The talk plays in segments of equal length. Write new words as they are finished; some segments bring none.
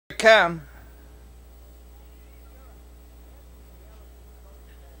come.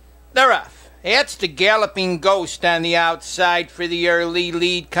 They're off. That's the Galloping Ghost on the outside for the early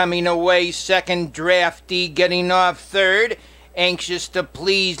lead. Coming away second, Drafty getting off third. Anxious to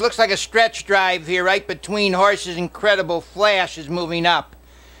Please. Looks like a stretch drive here right between horses. Incredible Flash is moving up.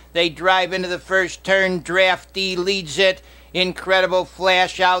 They drive into the first turn. Drafty leads it. Incredible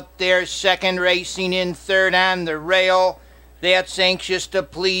Flash out there second, racing in third on the rail. That's Anxious to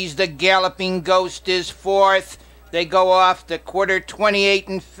Please. The Galloping Ghost is fourth. They go off the quarter, 28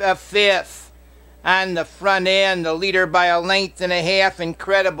 and fifth. On the front end, the leader by a length and a half,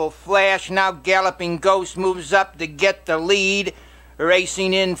 Incredible Flash. Now Galloping Ghost moves up to get the lead.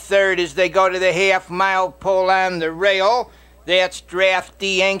 Racing in third as they go to the half-mile pole on the rail. That's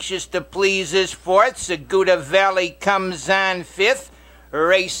Drafty. Anxious to Please is fourth. Seguda Valley comes on fifth.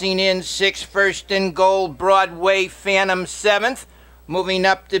 Racing in sixth, First and Gold, Broadway Phantom seventh. Moving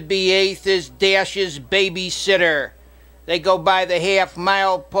up to be eighth is Dash's Babysitter. They go by the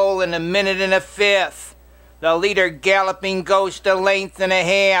half-mile pole in a minute and a fifth. The leader, Galloping Ghost, a length and a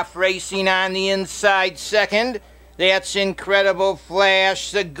half. Racing on the inside second. That's Incredible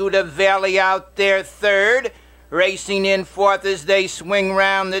Flash. Seguda Valley out there third. Racing in fourth as they swing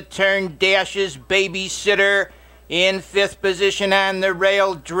round the turn, Dash's Babysitter. In fifth position on the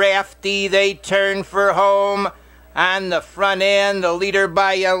rail, Drafty. They turn for home. On the front end, the leader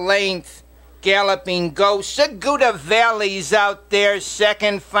by a length, Galloping Ghost. Seguda Valley's out there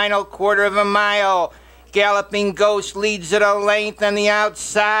second, final quarter of a mile. Galloping Ghost leads at a length on the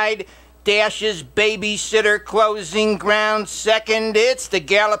outside. Dash's Babysitter closing ground second. It's the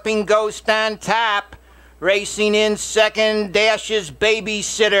Galloping Ghost on top. Racing in second, Dash's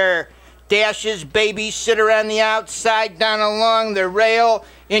Babysitter. Dash's Babysitter on the outside, down along the rail.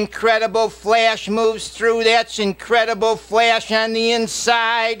 Incredible Flash moves through. That's Incredible Flash on the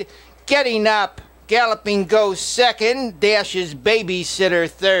inside. Getting up, Galloping Ghost second, Dash's Babysitter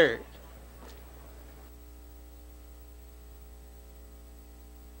third.